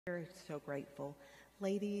We're so grateful.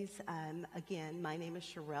 Ladies, again, my name is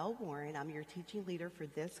Sherelle Warren. I'm your teaching leader for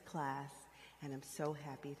this class, and I'm so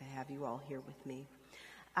happy to have you all here with me.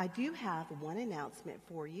 I do have one announcement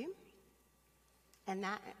for you, and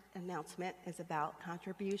that announcement is about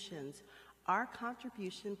contributions. Our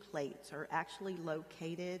contribution plates are actually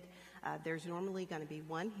located. There's normally going to be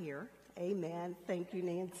one here. Amen. Thank you,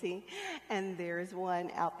 Nancy. And there's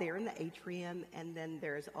one out there in the atrium, and then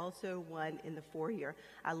there's also one in the foyer.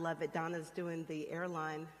 I love it. Donna's doing the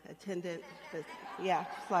airline attendant. Yeah,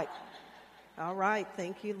 it's like, all right,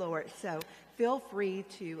 thank you, Lord. So feel free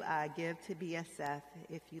to give to BSF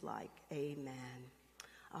if you like. Amen.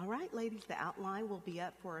 All right, ladies, the outline will be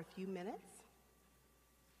up for a few minutes.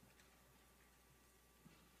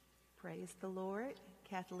 Praise the Lord.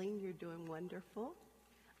 Kathleen, you're doing wonderful.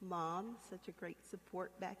 Mom, such a great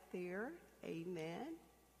support back there. Amen.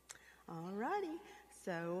 All righty.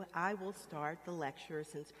 So I will start the lecture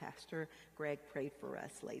since Pastor Greg prayed for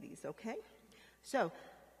us, ladies, okay? So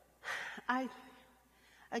I'm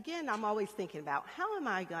always thinking about how am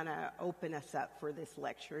I going to open us up for this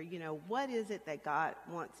lecture? You know, what is it that God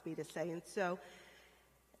wants me to say? And so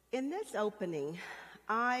in this opening,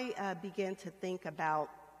 I began to think about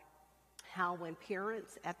how when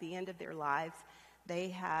parents at the end of their lives, they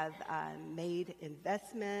have made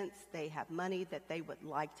investments, they have money that they would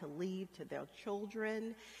like to leave to their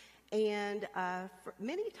children, and for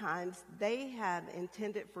many times they have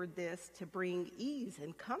intended for this to bring ease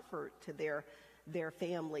and comfort to their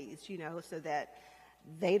families, you know, so that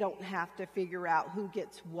they don't have to figure out who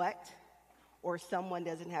gets what, or someone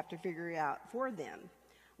doesn't have to figure it out for them.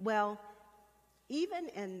 Well, even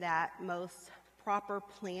in that most proper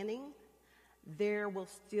planning, there will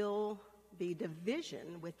still be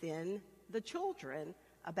division within the children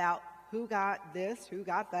about who got this, who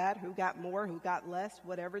got that, who got more, who got less,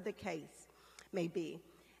 whatever the case may be.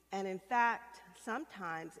 And in fact,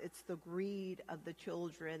 sometimes it's the greed of the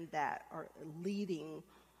children that are leading,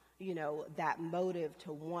 you know, that motive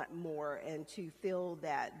to want more and to feel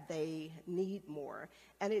that they need more.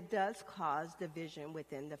 And it does cause division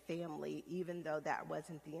within the family, even though that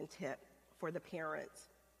wasn't the intent for the parents.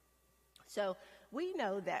 So we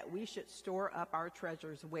know that we should store up our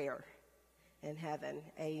treasures where? In heaven.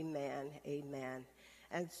 Amen. Amen.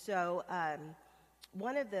 And so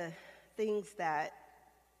one of the things that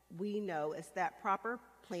we know is that proper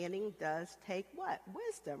planning does take what?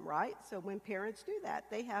 Wisdom, right? So when parents do that,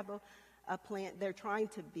 they have a plan. They're trying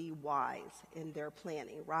to be wise in their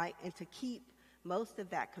planning, right? And to keep most of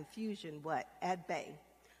that confusion, what? At bay.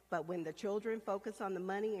 But when the children focus on the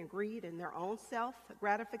money and greed and their own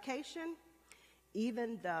self-gratification,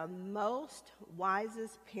 even the most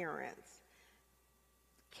wisest parents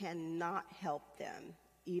cannot help them,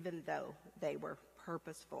 even though they were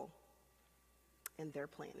purposeful in their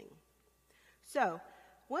planning. So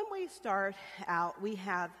when we start out, we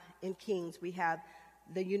have in Kings, we have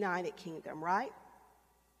the United Kingdom, right?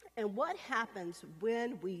 And what happens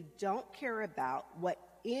when we don't care about what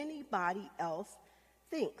anybody else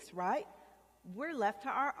thinks, right? We're left to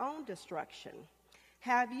our own destruction.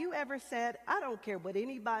 Have you ever said, I don't care what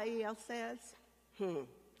anybody else says?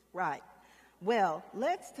 Right. Well,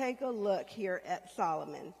 let's take a look here at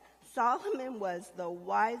Solomon. Solomon was the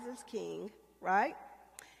wisest king, right?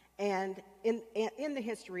 And in the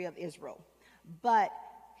history of Israel. But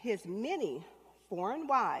his many foreign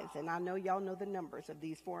wives, and I know y'all know the numbers of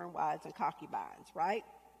these foreign wives and concubines, right?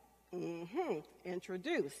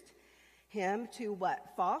 Introduced him to what?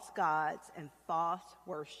 False gods and false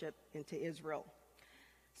worship into Israel.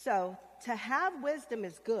 So to have wisdom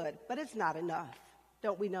is good, but it's not enough.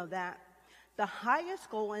 Don't we know that? The highest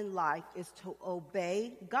goal in life is to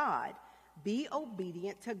obey God. Be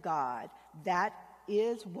obedient to God. That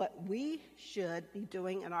is what we should be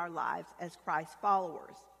doing in our lives as Christ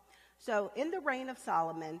followers. So in the reign of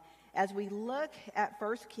Solomon, as we look at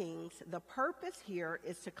 1 Kings, the purpose here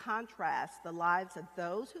is to contrast the lives of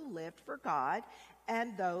those who lived for God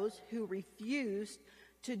and those who refused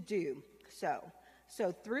to do so.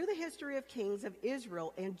 So through the history of kings of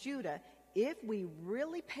Israel and Judah, if we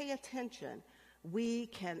really pay attention, we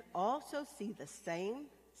can also see the same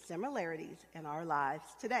similarities in our lives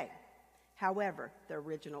today. However, the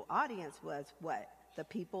original audience was what? The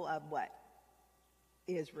people of what?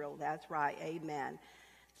 Israel. That's right. Amen.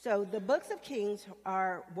 So the books of Kings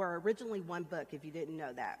were originally one book, if you didn't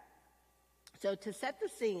know that. So to set the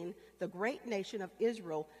scene, the great nation of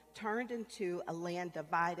Israel turned into a land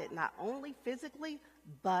divided not only physically,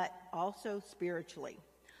 but also spiritually.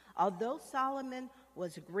 Although Solomon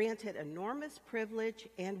was granted enormous privilege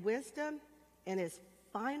and wisdom in his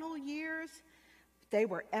final years, They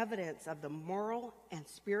were evidence of the moral and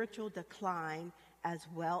spiritual decline as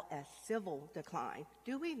well as civil decline.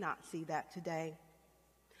 Do we not see that today?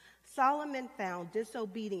 Solomon found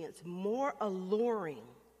disobedience more alluring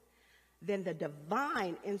than the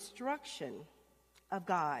divine instruction of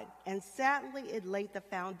God, and sadly, it laid the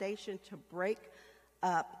foundation to break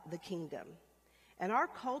up the kingdom. In our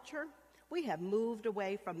culture, we have moved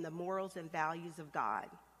away from the morals and values of God.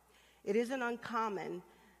 It isn't uncommon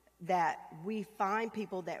that we find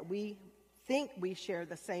people that we think we share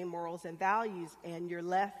the same morals and values, and you're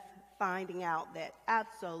left finding out that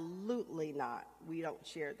absolutely not. We don't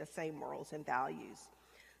share the same morals and values.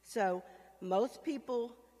 So most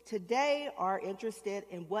people today are interested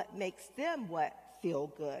in what makes them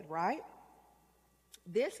feel good, right?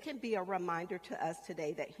 This can be a reminder to us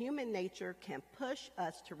today that human nature can push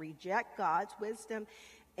us to reject God's wisdom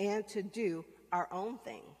and to do our own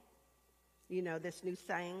thing. You know, this new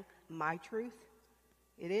saying, my truth?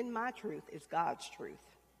 It isn't my truth, it's God's truth.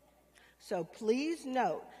 So please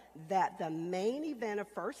note that the main event of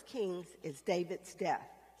 1 Kings is David's death,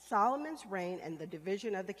 Solomon's reign, and the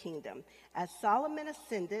division of the kingdom. As Solomon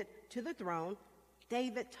ascended to the throne,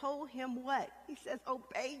 David told him what? He says,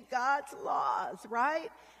 obey God's laws, right?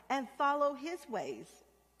 And follow his ways.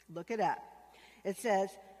 Look it up. It says,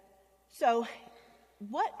 so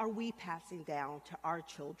what are we passing down to our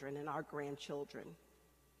children and our grandchildren?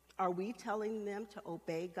 Are we telling them to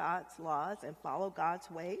obey God's laws and follow God's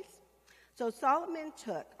ways? So Solomon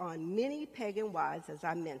took on many pagan wives, as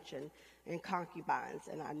I mentioned, and concubines,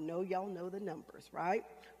 and I know y'all know the numbers, right?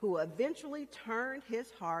 Who eventually turned his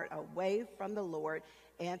heart away from the Lord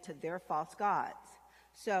and to their false gods.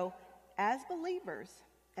 So as believers,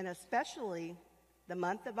 and especially the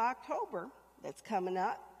month of October that's coming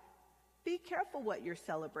up, be careful what you're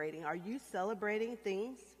celebrating. Are you celebrating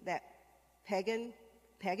things that pagan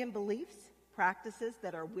beliefs, practices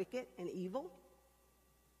that are wicked and evil?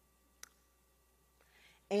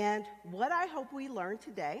 And what I hope we learn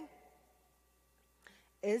today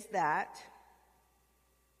is that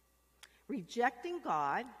rejecting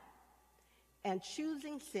God and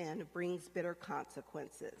choosing sin brings bitter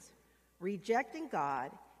consequences. Rejecting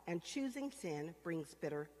God and choosing sin brings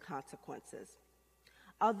bitter consequences.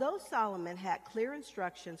 Although Solomon had clear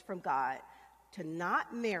instructions from God to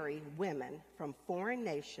not marry women from foreign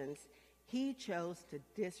nations, he chose to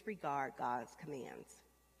disregard God's commands.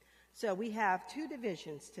 So we have two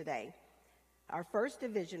divisions today. Our first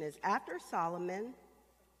division is after Solomon,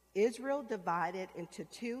 Israel divided into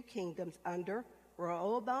two kingdoms under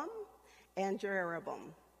Rehoboam and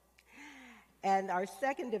Jeroboam. And our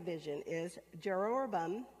second division is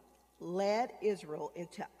Jeroboam led Israel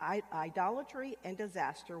into idolatry and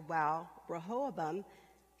disaster while Rehoboam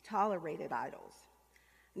tolerated idols.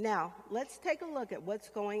 Now, let's take a look at what's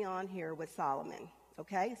going on here with Solomon.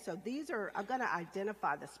 Okay, so I'm going to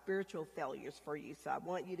identify the spiritual failures for you, so I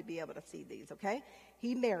want you to be able to see these, okay?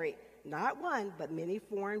 He married not one, but many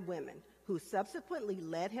foreign women who subsequently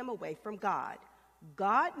led him away from God.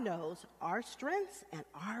 God knows our strengths and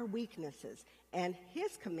our weaknesses, and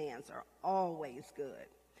his commands are always good.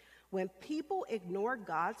 When people ignore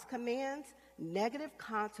God's commands, negative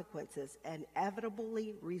consequences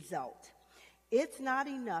inevitably result. It's not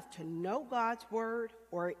enough to know God's word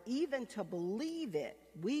or even to believe it.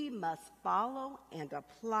 We must follow and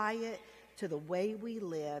apply it to the way we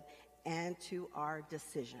live and to our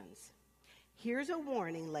decisions. Here's a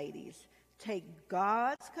warning, ladies. Take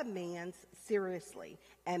God's commands seriously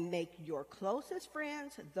and make your closest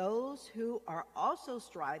friends those who are also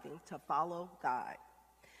striving to follow God.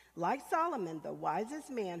 Like Solomon, the wisest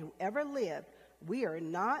man who ever lived, we are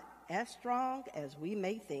not as strong as we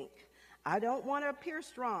may think. I don't want to appear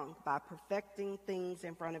strong by perfecting things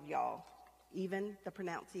in front of y'all, even the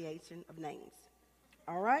pronunciation of names.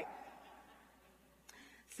 All right?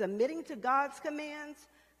 Submitting to God's commands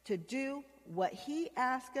to do what he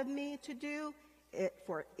asked of me to do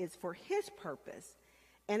is for his purpose,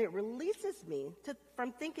 and it releases me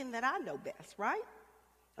from thinking that I know best, right?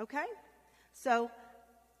 Okay? So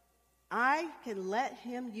I can let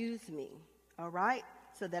him use me, all right,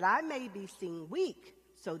 so that I may be seen weak,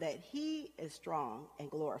 so that he is strong and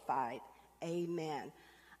glorified. Amen.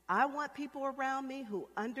 I want people around me who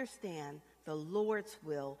understand the Lord's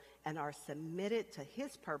will and are submitted to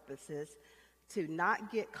his purposes, to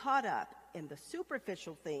not get caught up in the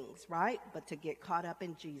superficial things, right? But to get caught up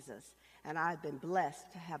in Jesus. And I've been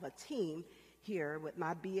blessed to have a team here with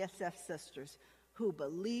my BSF sisters who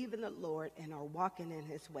believe in the Lord and are walking in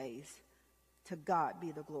his ways. To God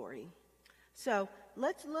be the glory. So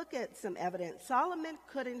let's look at some evidence. Solomon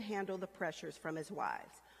couldn't handle the pressures from his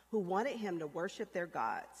wives, who wanted him to worship their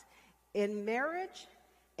gods. In marriage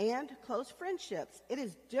and close friendships, it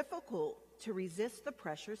is difficult to resist the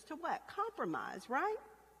pressures to what? Compromise, right?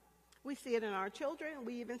 We see it in our children.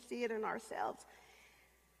 We even see it in ourselves.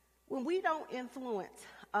 When we don't influence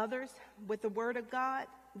others with the Word of God,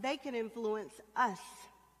 they can influence us.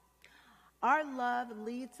 Our love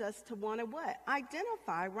leads us to want to what?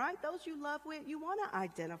 Identify, right? Those you love with, you want to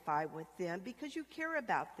identify with them because you care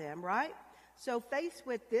about them, right? So faced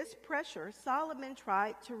with this pressure, Solomon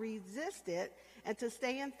tried to resist it and to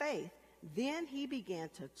stay in faith. Then he began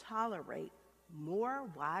to tolerate more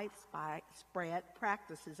widespread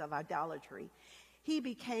practices of idolatry. He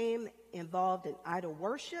became involved in idol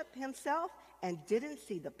worship himself and didn't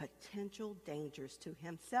see the potential dangers to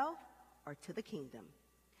himself or to the kingdom.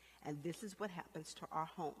 And this is what happens to our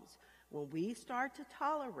homes. When we start to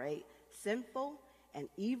tolerate sinful and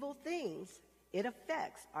evil things, it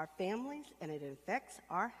affects our families and it affects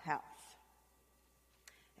our house.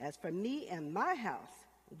 As for me and my house,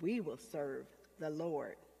 we will serve the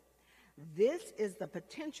Lord. This is the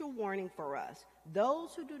potential warning for us.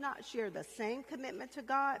 Those who do not share the same commitment to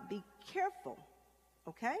God, be careful,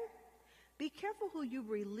 okay? Be careful who you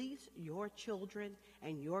release your children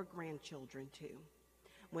and your grandchildren to.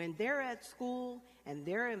 When they're at school and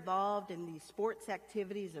they're involved in these sports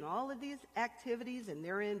activities and all of these activities and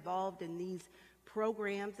they're involved in these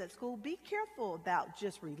programs at school, be careful about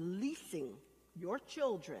just releasing your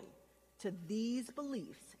children to these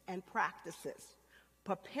beliefs and practices.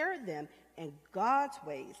 Prepare them in God's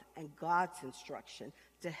ways and God's instruction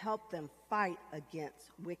to help them fight against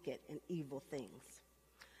wicked and evil things.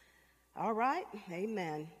 All right,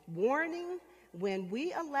 amen. Warning: when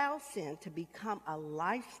we allow sin to become a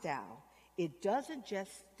lifestyle, it doesn't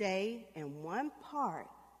just stay in one part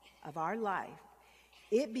of our life.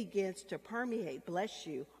 It begins to permeate, bless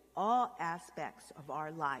you, all aspects of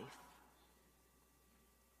our life.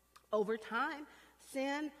 Over time,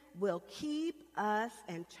 sin will keep us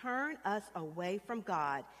and turn us away from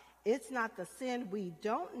God. It's not the sin we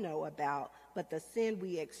don't know about, but the sin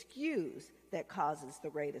we excuse that causes the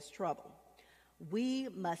greatest trouble. We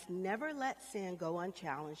must never let sin go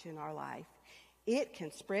unchallenged in our life. It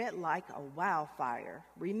can spread like a wildfire.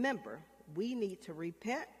 Remember, we need to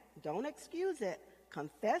repent, don't excuse it,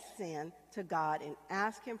 confess sin to God, and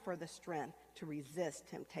ask Him for the strength to resist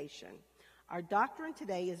temptation. Our doctrine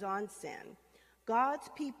today is on sin. God's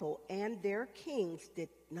people and their kings did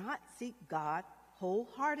not seek God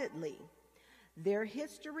wholeheartedly. Their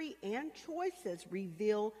history and choices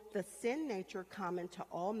reveal the sin nature common to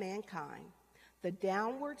all mankind. The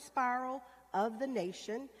downward spiral of the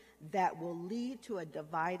nation that will lead to a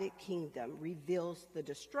divided kingdom reveals the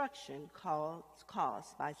destruction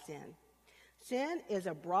caused by sin. Sin is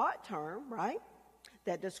a broad term, right,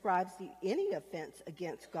 that describes any offense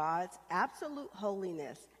against God's absolute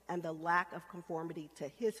holiness and the lack of conformity to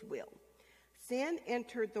His will. Sin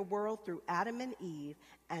entered the world through Adam and Eve,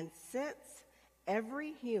 and since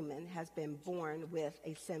every human has been born with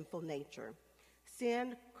a sinful nature,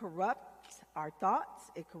 sin corrupts our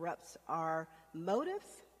thoughts, it corrupts our motives,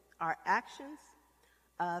 our actions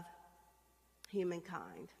of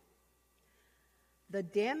humankind. The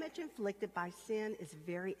damage inflicted by sin is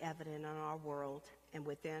very evident in our world and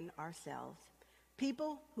within ourselves.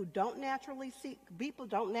 People don't naturally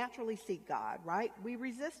seek God, right? We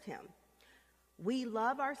resist Him. We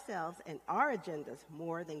love ourselves and our agendas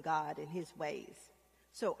more than God and His ways.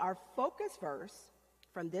 So our focus verse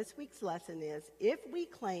from this week's lesson is, if we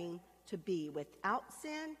claim to be without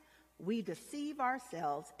sin, we deceive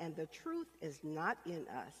ourselves and the truth is not in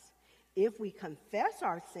us. If we confess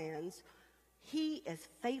our sins, He is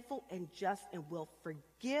faithful and just and will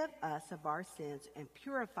forgive us of our sins and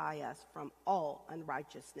purify us from all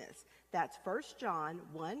unrighteousness. That's 1 John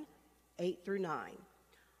 1, 8 through 9.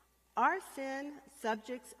 Our sin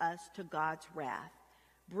subjects us to God's wrath,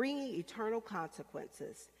 bringing eternal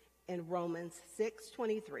consequences in Romans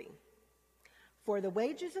 6:23. For the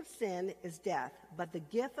wages of sin is death, but the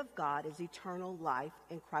gift of God is eternal life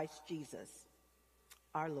in Christ Jesus,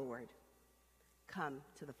 our Lord. Come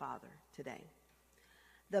to the Father today.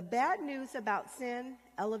 The bad news about sin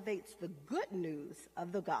elevates the good news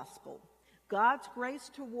of the gospel. God's grace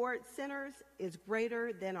toward sinners is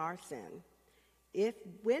greater than our sin.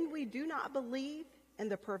 When we do not believe in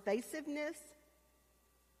the pervasiveness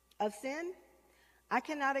of sin, I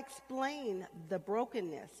cannot explain the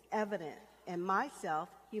brokenness evident in myself,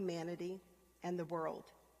 humanity, and the world.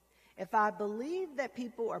 If I believe that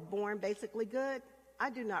people are born basically good, I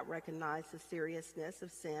do not recognize the seriousness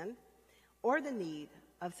of sin or the need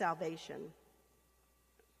of salvation.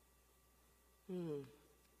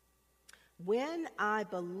 When I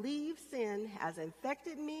believe sin has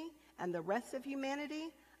infected me and the rest of humanity,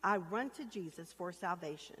 I run to Jesus for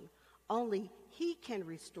salvation. Only he can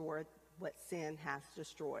restore what sin has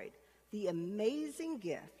destroyed. The amazing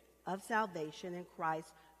gift of salvation in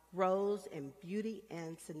Christ grows in beauty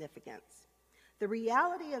and significance. The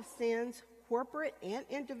reality of sin's corporate and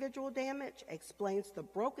individual damage explains the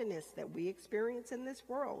brokenness that we experience in this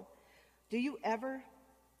world. Do you ever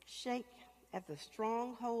shake at the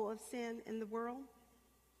stronghold of sin in the world,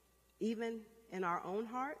 even in our own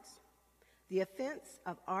hearts? The offense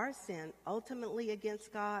of our sin ultimately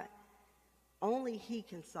against God, only he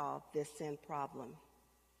can solve this sin problem.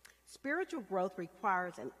 Spiritual growth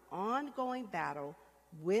requires an ongoing battle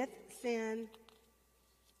with sin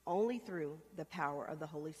only through the power of the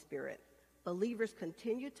Holy Spirit. Believers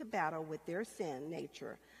continue to battle with their sin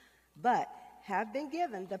nature, but have been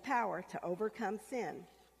given the power to overcome sin.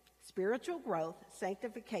 Spiritual growth,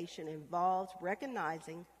 sanctification, involves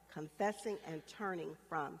recognizing, confessing, and turning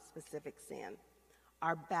from specific sin.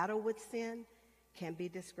 Our battle with sin can be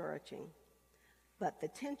discouraging, but the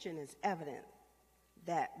tension is evident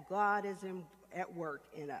that God is at work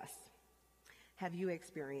in us. Have you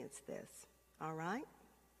experienced this? All right?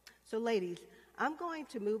 So, ladies, I'm going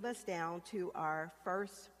to move us down to our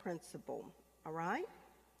first principle, all right?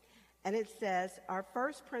 And it says our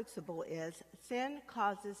first principle is sin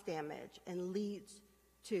causes damage and leads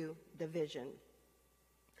to division.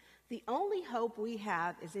 The only hope we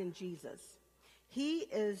have is in Jesus. He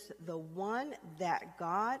is the one that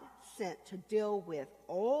God sent to deal with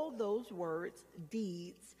all those words,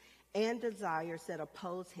 deeds, and desires that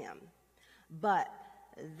oppose him. But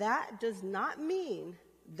that does not mean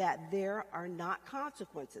that there are not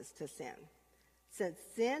consequences to sin. Since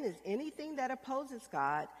sin is anything that opposes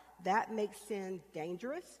God, that makes sin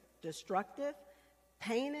dangerous, destructive,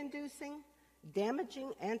 pain-inducing,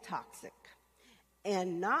 damaging, and toxic.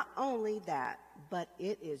 And not only that, but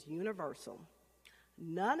it is universal.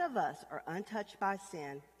 None of us are untouched by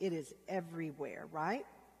sin. It is everywhere, right?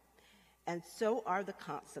 And so are the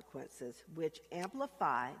consequences, which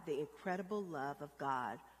amplify the incredible love of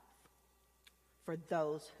God for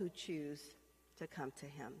those who choose to come to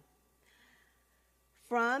him.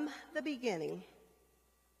 From the beginning,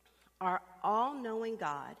 our all-knowing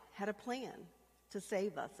God had a plan to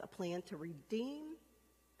save us, a plan to redeem.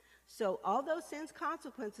 So although sin's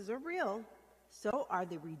consequences are real, so are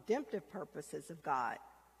the redemptive purposes of God.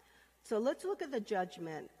 So let's look at the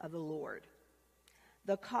judgment of the Lord.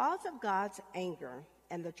 The cause of God's anger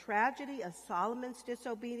and the tragedy of Solomon's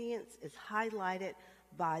disobedience is highlighted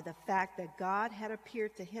by the fact that God had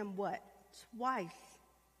appeared to him, what? Twice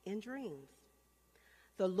in dreams.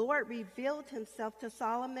 The Lord revealed himself to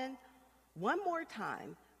Solomon one more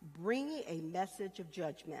time, bringing a message of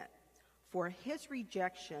judgment for his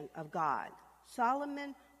rejection of God.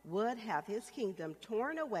 Solomon would have his kingdom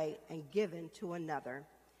torn away and given to another.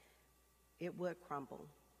 It would crumble.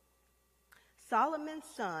 Solomon's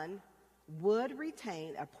son would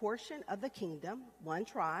retain a portion of the kingdom, one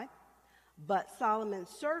tribe, but Solomon's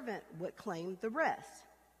servant would claim the rest.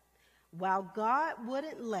 While God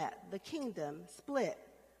wouldn't let the kingdom split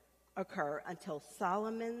occur until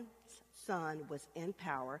Solomon's son was in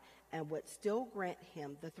power and would still grant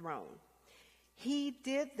him the throne. He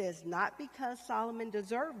did this not because Solomon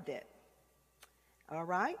deserved it, all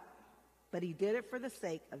right? But he did it for the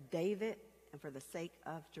sake of David and for the sake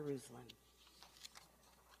of Jerusalem.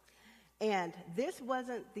 And this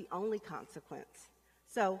wasn't the only consequence.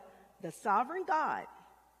 So the sovereign God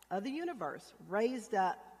of the universe raised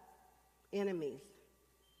up enemies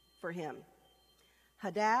for him.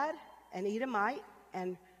 Hadad, an Edomite,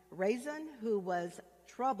 and Rezin, who was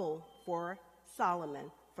trouble for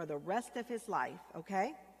Solomon for the rest of his life,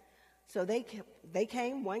 okay? So they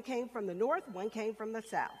came, one came from the north, one came from the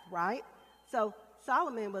south, right? So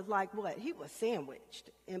Solomon was like what? He was sandwiched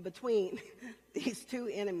in between these two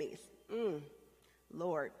enemies.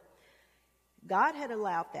 Lord. God had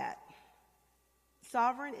allowed that.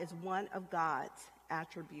 Sovereign is one of God's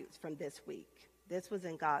attributes from this week. This was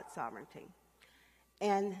in God's sovereignty.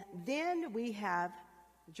 And then we have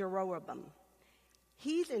Jeroboam.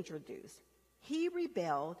 He's introduced. He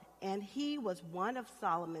rebelled, and he was one of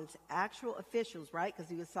Solomon's actual officials, right? Because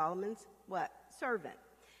he was Solomon's, what? Servant.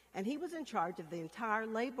 And he was in charge of the entire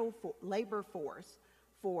labor force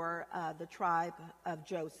for the tribe of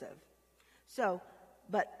Joseph. So,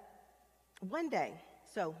 but one day,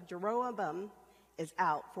 so Jeroboam is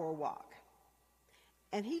out for a walk,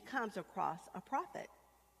 and he comes across a prophet,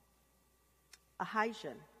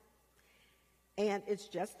 Ahijah, and it's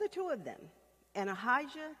just the two of them. And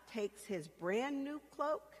Ahijah takes his brand new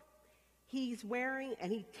cloak he's wearing,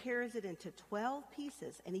 and he tears it into 12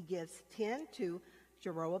 pieces, and he gives 10 to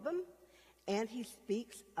Jeroboam, and he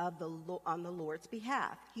speaks of on the Lord's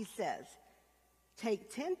behalf. He says, "Take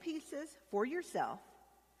 10 pieces for yourself,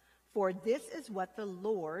 for this is what the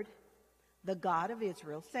Lord, the God of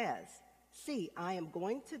Israel, says. See, I am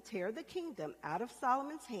going to tear the kingdom out of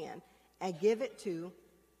Solomon's hand and give it to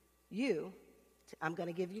you. I'm going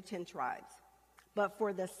to give you 10 tribes. But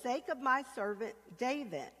for the sake of my servant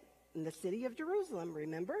David in the city of Jerusalem,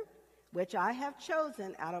 remember, which I have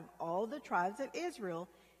chosen out of all the tribes of Israel,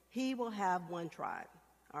 he will have 1 tribe."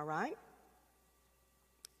 All right?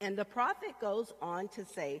 And the prophet goes on to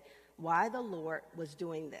say why the Lord was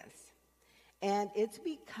doing this. And it's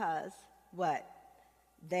because, what?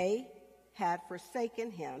 They had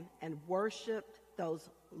forsaken him and worshipped those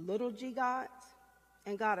little g gods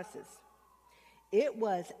and goddesses. It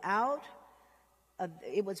was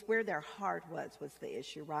where their heart was the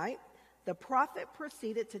issue, right? The prophet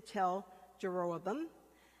proceeded to tell Jeroboam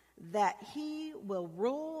that he will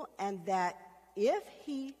rule and that if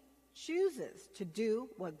he chooses to do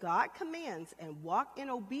what God commands and walk in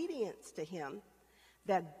obedience to him,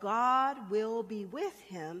 that God will be with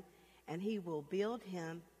him and he will build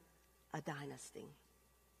him a dynasty.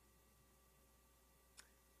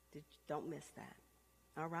 Don't miss that.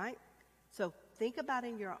 All right? So think about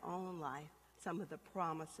in your own life some of the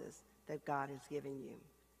promises that God has given you.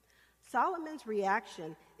 Solomon's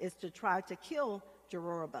reaction is to try to kill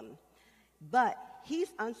Jeroboam, but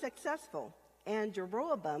he's unsuccessful, and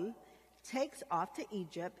Jeroboam takes off to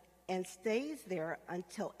Egypt and stays there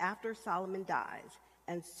until after Solomon dies.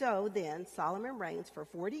 And so then Solomon reigns for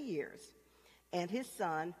 40 years, and his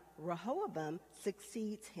son Rehoboam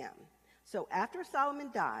succeeds him. So after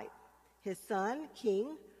Solomon died, his son,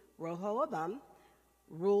 King Rehoboam,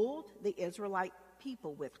 ruled the Israelite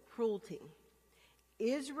people with cruelty.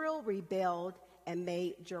 Israel rebelled and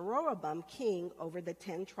made Jeroboam king over the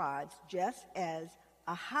 10 tribes, just as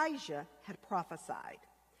Ahijah had prophesied.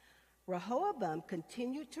 Rehoboam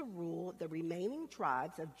continued to rule the remaining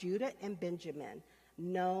tribes of Judah and Benjamin,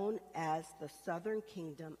 known as the southern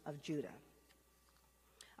kingdom of Judah.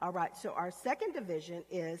 All right, so our second division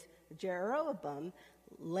is Jeroboam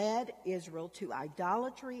led Israel to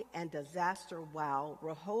idolatry and disaster while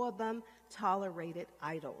Rehoboam tolerated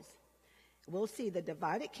idols. We'll see the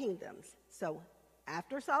divided kingdoms. So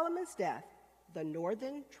after Solomon's death, the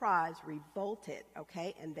northern tribes revolted,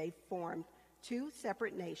 okay, and they formed 2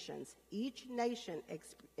 separate nations. Each nation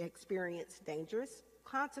experienced dangerous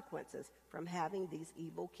consequences from having these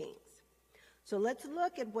evil kings. So let's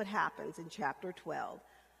look at what happens in chapter 12,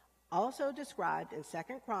 also described in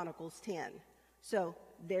 2 Chronicles 10. So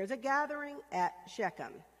there's a gathering at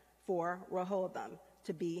Shechem for Rehoboam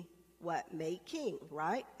to be what? Made king,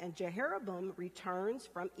 right? And Jeroboam returns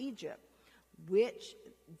from Egypt, which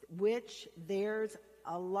there's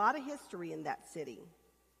a lot of history in that city.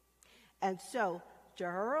 And so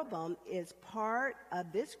Jeroboam is part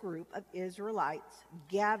of this group of Israelites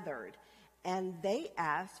gathered, and they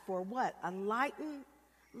ask for what? A lighten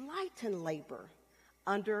labor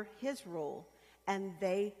under his rule, and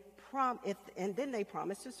then they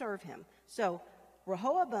promise to serve him. So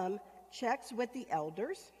Rehoboam checks with the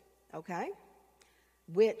elders, okay,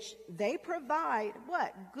 which they provide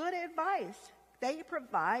what? Good advice. They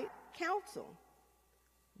provide counsel.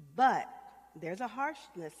 But there's a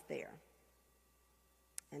harshness there,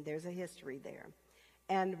 and there's a history there.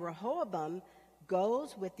 And Rehoboam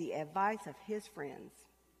goes with the advice of his friends.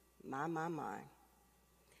 My.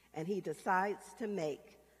 And he decides to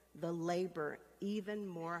make the labor even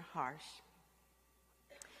more harsh.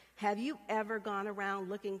 Have you ever gone around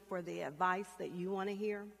looking for the advice that you want to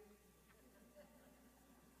hear?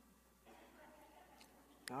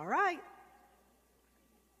 All right.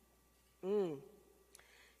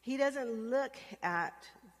 He doesn't look at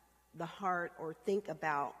the heart or think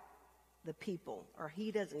about the people, or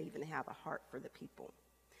he doesn't even have a heart for the people.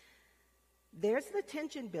 There's the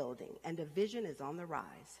tension building, and division is on the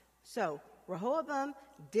rise. So Rehoboam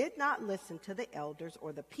did not listen to the elders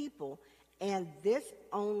or the people, and this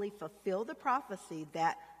only fulfilled the prophecy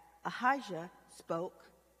that Ahijah spoke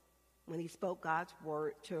when he spoke God's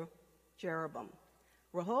word to Jeroboam.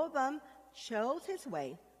 Rehoboam chose his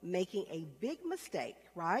way, making a big mistake,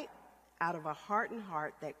 right, out of a hardened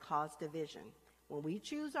heart that caused division. When we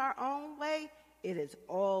choose our own way, it is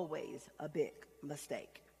always a big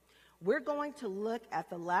mistake. We're going to look at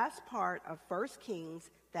the last part of 1 Kings,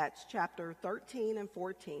 that's chapter 13 and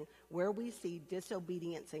 14, where we see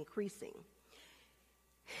disobedience increasing.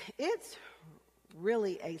 It's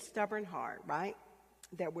really a stubborn heart, right,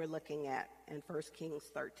 that we're looking at in 1 Kings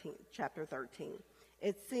 13, chapter 13.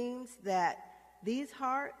 It seems that these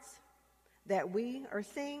hearts that we are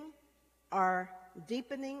seeing are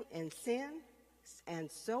deepening in sin,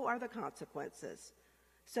 and so are the consequences.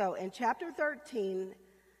 So in chapter 13,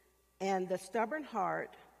 and the stubborn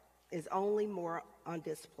heart is only more on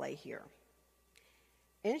display here.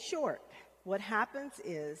 In short, what happens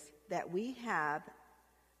is that we have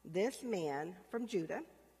this man from Judah.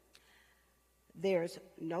 There's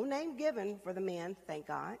no name given for the man, thank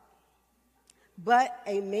God. But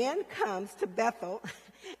a man comes to Bethel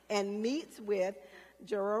and meets with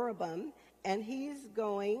Jeroboam, and he's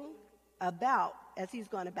going about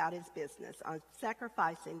his business on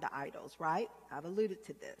sacrificing the idols, right? I've alluded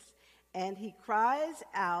to this. And he cries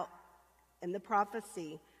out in the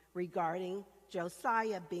prophecy regarding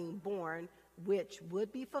Josiah being born, which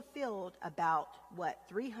would be fulfilled about,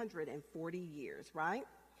 340 years, right?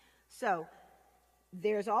 So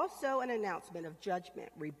there's also an announcement of judgment,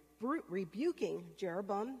 rebuking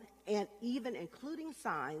Jeroboam, and even including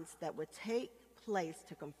signs that would take place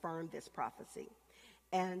to confirm this prophecy.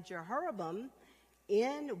 And Jeroboam,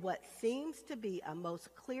 in what seems to be a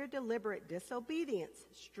most clear, deliberate disobedience,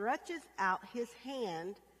 stretches out his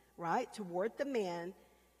hand, right, toward the man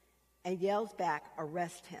and yells back,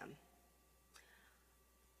 "Arrest him."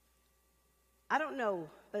 I don't know,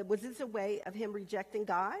 but was this a way of him rejecting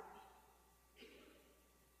God?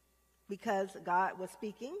 Because God was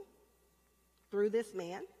speaking through this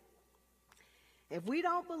man? If we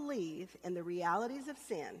don't believe in the realities of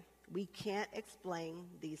sin, we can't explain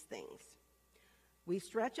these things. We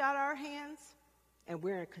stretch out our hands, and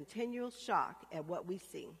we're in continual shock at what we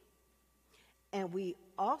see. And we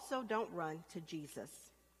also don't run to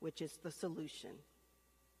Jesus, which is the solution.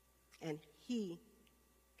 And he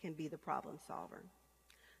can be the problem solver.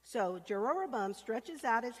 So Jeroboam stretches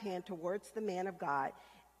out his hand towards the man of God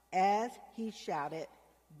as he shouted,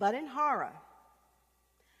 but in horror,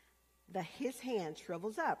 his hand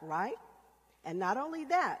shrivels up, right? And not only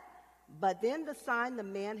that, but then the sign the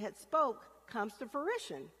man had spoke comes to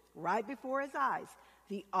fruition right before his eyes.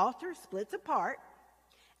 The altar splits apart,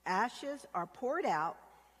 ashes are poured out,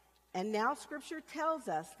 and now Scripture tells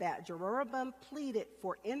us that Jeroboam pleaded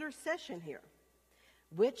for intercession here,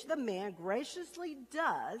 which the man graciously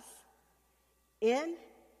does. In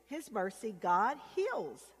his mercy, God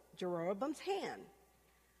heals Jeroboam's hand.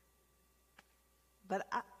 But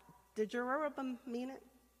did Jeroboam mean it?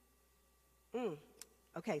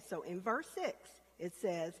 Okay, so in verse 6,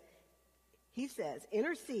 he says,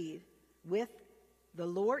 intercede with the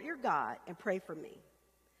Lord your God and pray for me.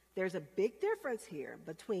 There's a big difference here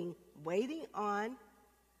between waiting on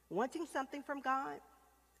wanting something from God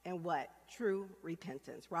and true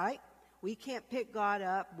repentance, right? We can't pick God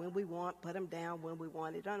up when we want, put him down when we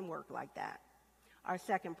want. It doesn't work like that. Our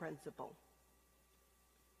second principle.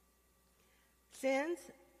 Sin's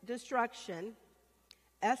destruction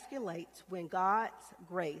escalates when God's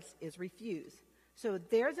grace is refused. So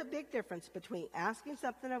there's a big difference between asking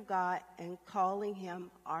something of God and calling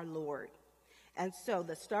him our Lord. And so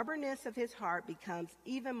the stubbornness of his heart becomes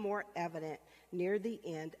even more evident near the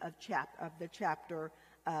end of the chapter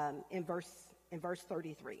in verse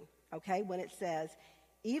 33. Okay, when it says,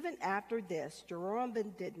 even after this,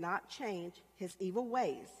 Jeroboam did not change his evil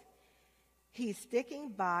ways. He's sticking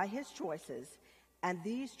by his choices, and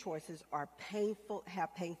these choices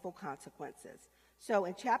have painful consequences. So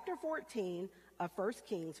in chapter 14 of 1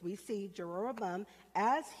 Kings, we see Jeroboam,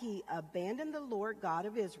 as he abandoned the Lord God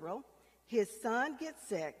of Israel, his son gets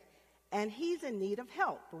sick, and he's in need of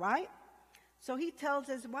help, right? So he tells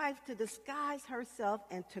his wife to disguise herself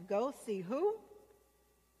and to go see who?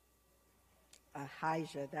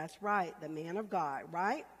 Ahijah, that's right, the man of God,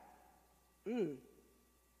 right? There's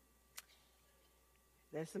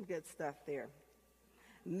some good stuff there.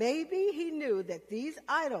 Maybe he knew that these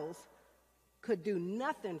idols could do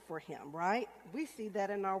nothing for him, right? We see that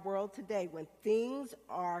in our world today. When things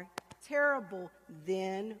are terrible,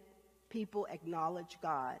 then people acknowledge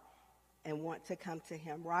God and want to come to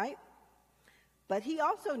him, right? But he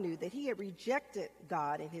also knew that he had rejected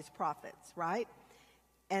God and his prophets, right?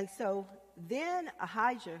 And so then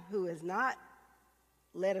Ahijah, who is not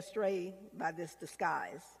led astray by this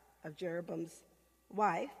disguise of Jeroboam's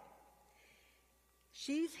wife,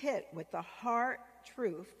 she's hit with the hard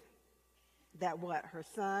truth that her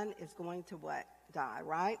son is going to die,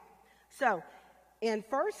 right? So in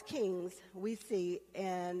 1 Kings, we see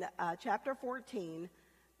in chapter 14,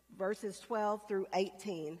 verses 12 through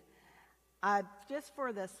 18, just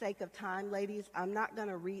for the sake of time, ladies, I'm not going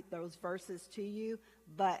to read those verses to you,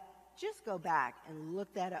 but just go back and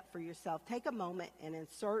look that up for yourself. Take a moment and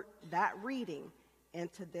insert that reading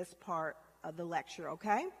into this part of the lecture,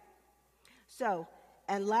 okay? So,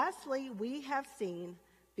 and lastly, we have seen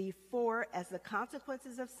before as the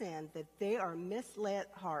consequences of sin that they are misled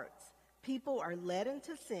hearts. People are led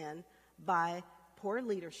into sin by poor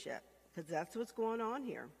leadership, because that's what's going on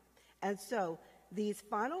here. And so these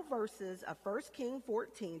final verses of 1 Kings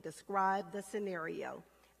 14 describe the scenario.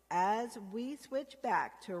 As we switch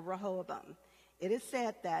back to Rehoboam, it is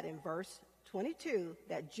said that in verse 22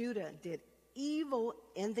 that Judah did evil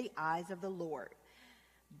in the eyes of the Lord.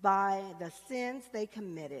 By the sins they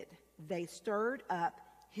committed, they stirred up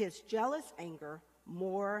his jealous anger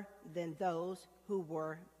more than those who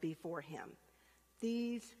were before him.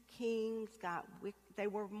 These kings they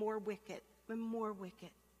were more wicked and more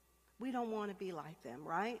wicked. We don't want to be like them,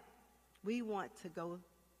 right? We want to go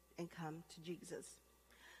and come to Jesus.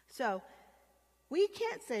 So we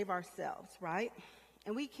can't save ourselves, right?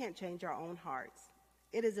 And we can't change our own hearts.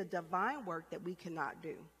 It is a divine work that we cannot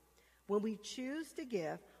do. When we choose to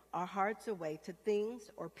give our hearts away to things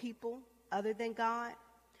or people other than God,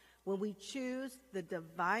 when we choose the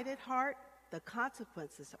divided heart, the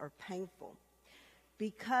consequences are painful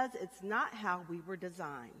because it's not how we were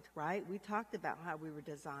designed, right? We talked about how we were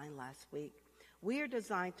designed last week. We are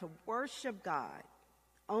designed to worship God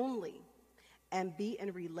only and be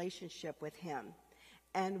in relationship with him.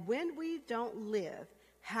 And when we don't live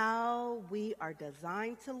how we are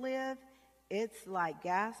designed to live, it's like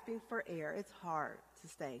gasping for air. It's hard to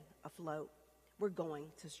stay afloat. We're going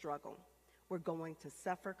to struggle. We're going to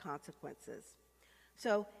suffer consequences.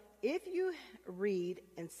 So if you read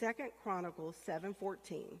in 2 Chronicles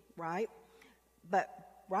 7:14, right? But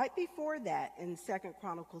right before that, in 2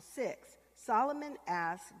 Chronicles 6, Solomon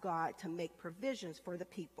asked God to make provisions for the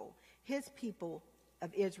people, his people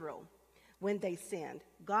of Israel, when they sinned.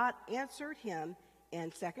 God answered him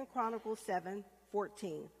in 2 Chronicles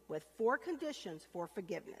 7:14 with 4 conditions for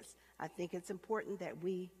forgiveness. I think it's important that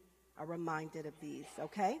we are reminded of these,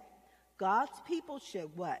 okay? God's people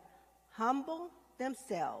should what? Humble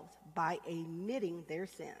themselves by admitting their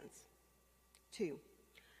sins. 2,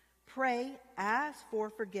 pray, ask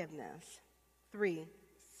for forgiveness. 3,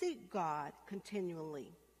 seek God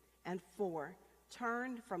continually. And 4,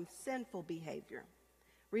 turn from sinful behavior.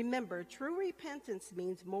 Remember, true repentance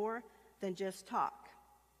means more than just talk.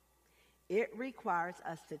 It requires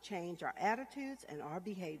us to change our attitudes and our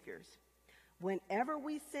behaviors. Whenever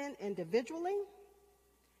we sin individually,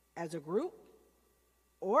 as a group,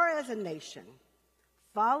 or as a nation,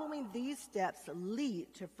 following these steps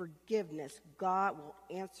lead to forgiveness. God will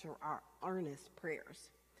answer our earnest prayers.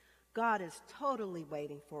 God is totally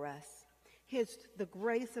waiting for us. The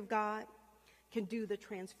grace of God can do the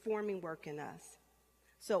transforming work in us.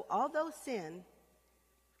 So although sin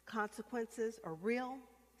consequences are real,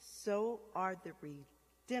 so are the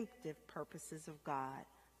redemptive purposes of God.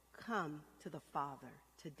 Come to the Father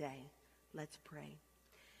today. Let's pray.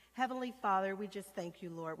 Heavenly Father, we just thank you,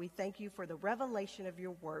 Lord. We thank you for the revelation of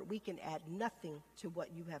your word. We can add nothing to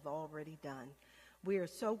what you have already done. We are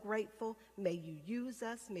so grateful. May you use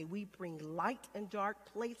us. May we bring light in dark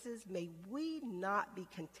places. May we not be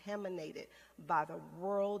contaminated by the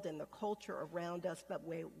world and the culture around us, but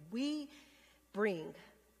may we bring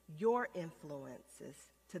your influences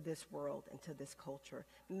to this world and to this culture.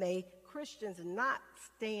 May Christians not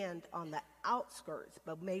stand on the outskirts,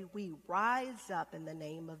 but may we rise up in the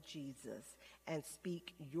name of Jesus and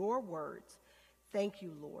speak your words. Thank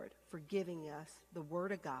you, Lord, for giving us the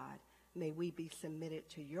word of God. May we be submitted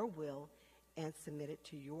to your will and submitted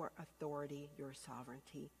to your authority, your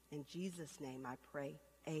sovereignty. In Jesus' name I pray,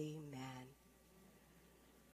 amen.